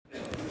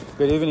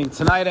Good evening.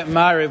 Tonight at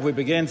Mariv we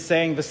begin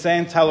saying the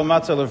same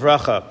Talumata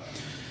Levracha.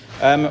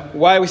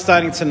 Why are we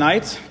starting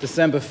tonight?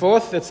 December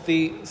 4th. It's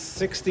the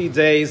 60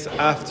 days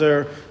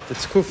after the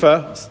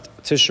Tkufa,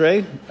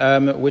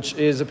 Tishrei, which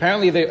is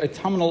apparently the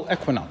autumnal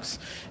equinox.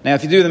 Now,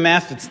 if you do the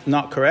math, it's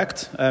not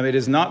correct. It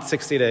is not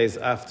 60 days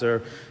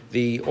after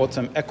the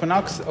autumn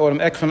equinox. Autumn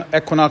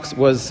equinox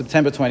was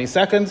September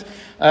 22nd.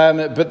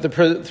 But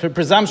the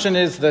presumption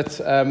is that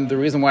the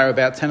reason why we're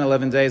about 10,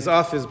 11 days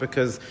off is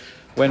because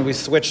when we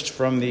switched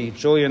from the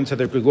Julian to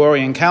the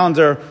Gregorian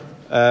calendar,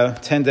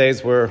 10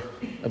 days were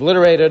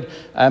obliterated,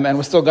 and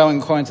we're still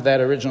going according to that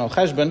original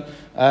cheshbon,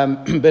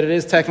 but it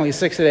is technically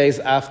 60 days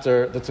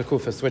after the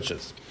Tekufa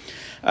switches.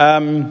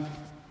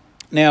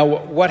 Now,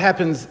 what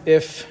happens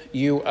if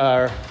you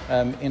are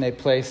in a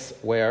place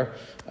where,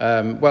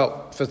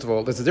 first of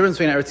all, there's a difference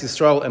between Eretz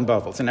Yisrael and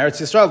Bavel. So in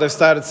Eretz Yisrael, they've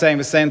started saying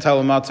the same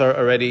Talmutar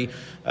already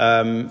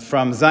from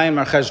Zayin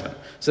Mar Cheshvan.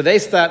 So they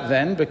start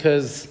then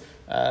because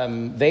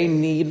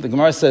the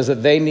Gemara says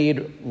that they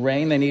need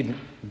rain, they need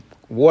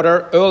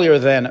water earlier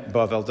than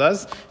Bavel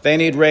does. They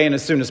need rain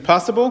as soon as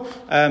possible.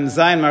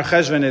 Zayin Mar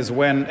Cheshvan is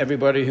when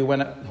everybody who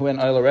went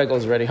Oyla Regel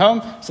is already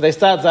home, so they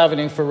start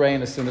davening for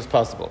rain as soon as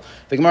possible.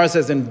 The Gemara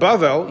says in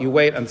Bavel, you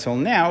wait until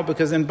now,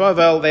 because in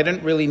Bavel, they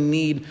didn't really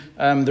need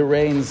the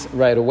rains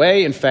right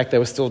away. In fact, they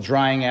were still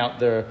drying out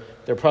their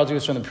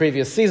produce from the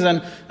previous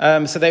season,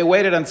 so they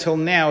waited until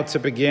now to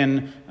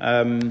begin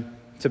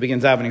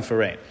davening for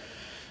rain.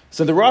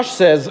 So the Rosh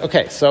says,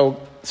 okay,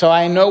 so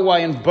I know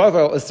why in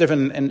Bavel it's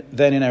different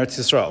than in Eretz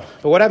Yisrael.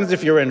 But what happens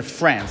if you're in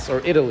France or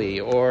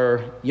Italy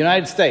or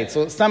United States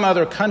or some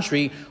other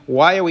country?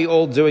 Why are we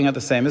all doing it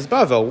the same as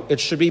Bavel? It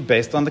should be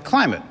based on the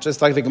climate.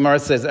 Just like the Gemara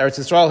says, Eretz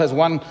Yisrael has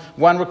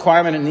one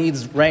requirement, it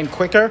needs rain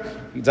quicker.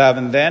 You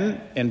daven then.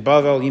 In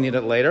Bavel, you need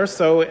it later.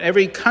 So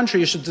every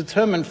country should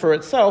determine for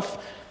itself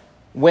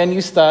when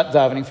you start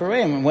davening for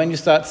rain, when you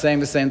start saying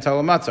the same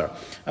Talmutar.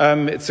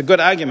 It's a good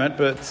argument,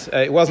 but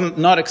it wasn't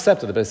not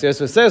accepted. The Beis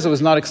Yosef says it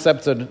was not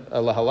accepted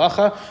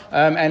lahalacha,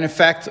 and in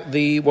fact,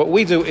 what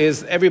we do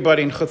is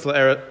everybody in Chutz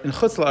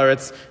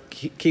La'aretz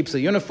keeps a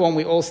uniform.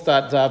 We all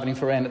start davening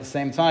for rain at the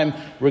same time,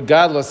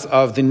 regardless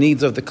of the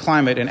needs of the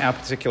climate in our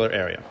particular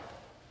area.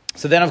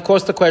 So then, of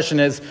course, the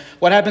question is,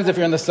 what happens if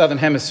you're in the Southern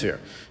Hemisphere,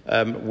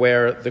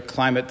 where the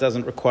climate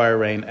doesn't require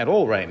rain at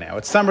all right now?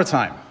 It's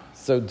summertime.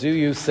 So do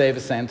you say the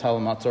same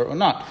Talmutar or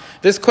not?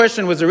 This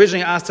question was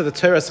originally asked to the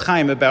Teres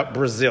Chaim about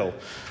Brazil.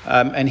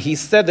 And he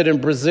said that in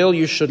Brazil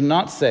you should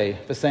not say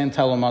the same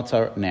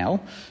Talmutar now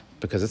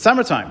because it's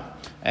summertime.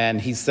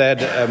 And he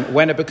said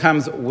when it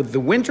becomes with the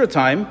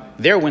wintertime,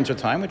 their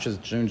wintertime, which is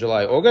June,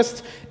 July,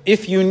 August,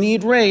 if you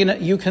need rain,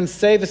 you can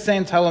say the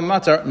same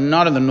Talmutar,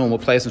 not in the normal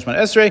place in Shemona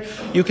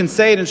Esrei, you can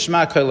say it in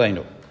Shema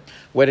Koleinu.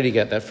 Where did he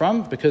get that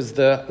from? Because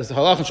there's a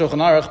halach in Shulchan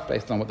Aruch,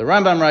 based on what the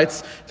Rambam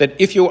writes, that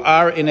if you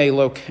are in a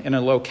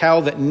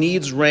locale that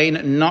needs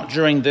rain not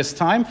during this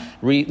time,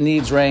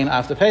 needs rain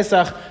after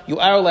Pesach, you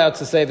are allowed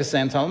to say the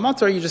same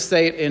Talmutar, or you just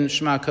say it in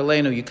Shema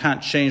Koleinu. You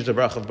can't change the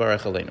brach of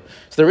Barech Aleinu.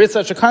 So there is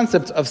such a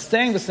concept of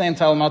saying the same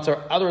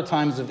Talmutar other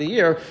times of the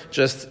year,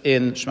 just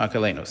in Shema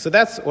Koleinu. So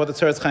that's what the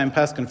Teretz Chaim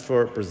paskin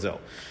for Brazil.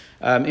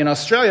 In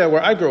Australia,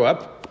 where I grew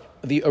up,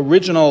 the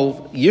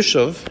original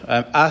Yishuv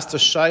asked a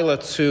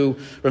shaila to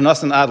Rav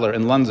Nosson Adler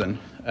in London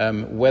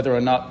whether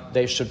or not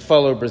they should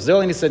follow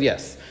Brazil, and he said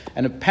yes.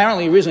 And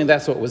apparently, originally,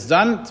 that's what was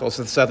done. It's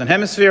also the Southern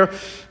Hemisphere.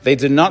 They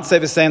did not say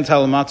the same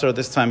Talmutar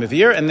this time of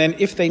year, and then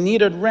if they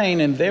needed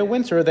rain in their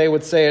winter, they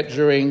would say it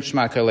during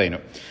Shema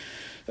Koleinu.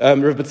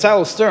 Rav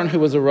Betzalel Stern, who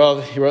was a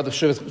Rav, he wrote the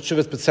Shuvas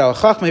Betzalel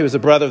Chachma, he was a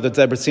brother of the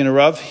Debrecina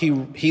Rav. He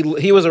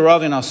was a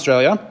Rav in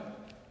Australia,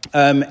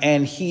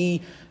 and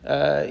he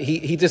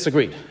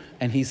disagreed.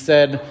 And he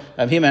said,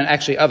 him and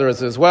actually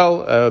others as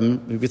well,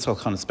 Yitzchak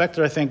Khan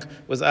Spector, I think,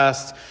 was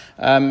asked,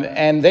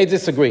 and they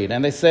disagreed.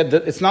 And they said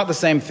that it's not the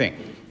same thing.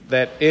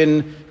 That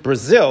in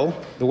Brazil,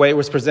 the way it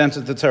was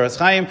presented to Teres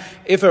Chaim,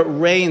 if it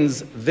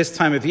rains this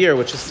time of year,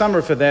 which is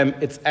summer for them,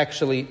 it's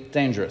actually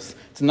dangerous.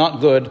 It's not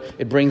good.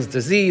 It brings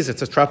disease.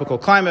 It's a tropical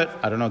climate.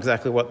 I don't know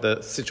exactly what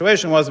the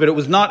situation was, but it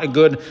was not a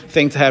good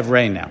thing to have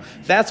rain now.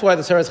 That's why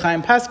the Teres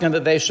Chaim paskin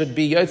that they should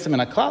be yotzim in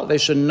a klal. They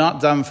should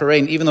not daven for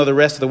rain, even though the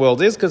rest of the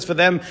world is, because for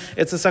them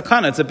it's a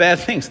sakana. It's a bad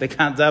thing, so they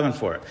can't daven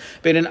for it.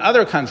 But in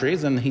other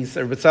countries, and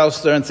Betzalel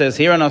Stern says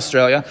here in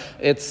Australia,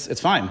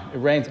 it's fine. It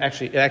rains.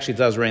 It actually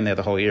does rain there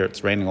the whole year.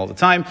 It's raining all the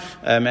time,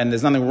 and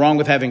there's nothing wrong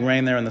with having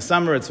rain there in the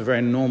summer. It's a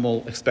very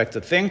normal,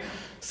 expected thing.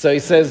 So he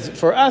says,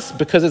 for us,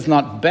 because it's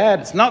not bad,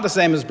 it's not the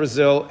same as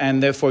Brazil,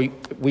 and therefore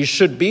we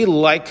should be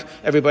like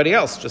everybody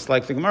else, just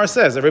like the Gemara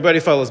says. Everybody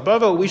follows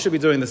Bavel, we should be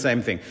doing the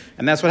same thing.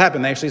 And that's what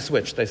happened. They actually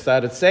switched. They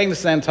started saying the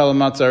same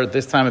Talmutar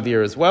this time of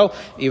year as well,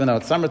 even though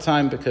it's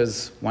summertime,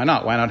 because why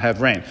not? Why not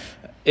have rain?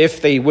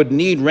 If they would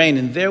need rain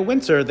in their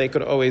winter, they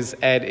could always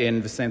add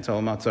in the same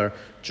Talmutar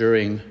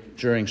during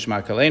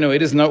Shema Koleinu.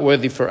 It is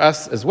noteworthy for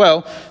us as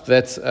well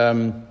that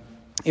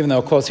even though,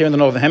 of course, here in the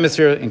Northern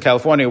Hemisphere, in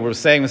California, we're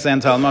saying the same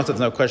Talmutar, there's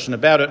no question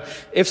about it.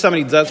 If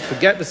somebody does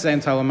forget the same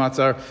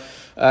Talmutar,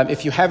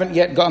 If you haven't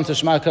yet gotten to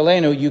Shema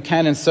Kaleinu, you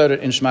can insert it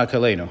in Shema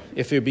Kaleinu.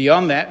 If you're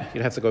beyond that,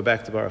 you'd have to go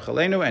back to Baruch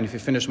Aleinu, and if you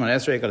finish Shemona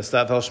Esrei, you've got to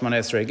start the whole Shemona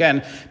Esrei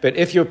again. But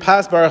if you're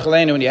past Baruch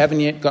Aleinu and you haven't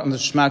yet gotten to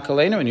Shema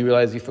Kaleinu and you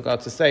realize you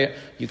forgot to say it,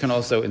 you can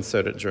also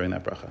insert it during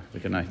that bracha.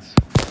 Good night.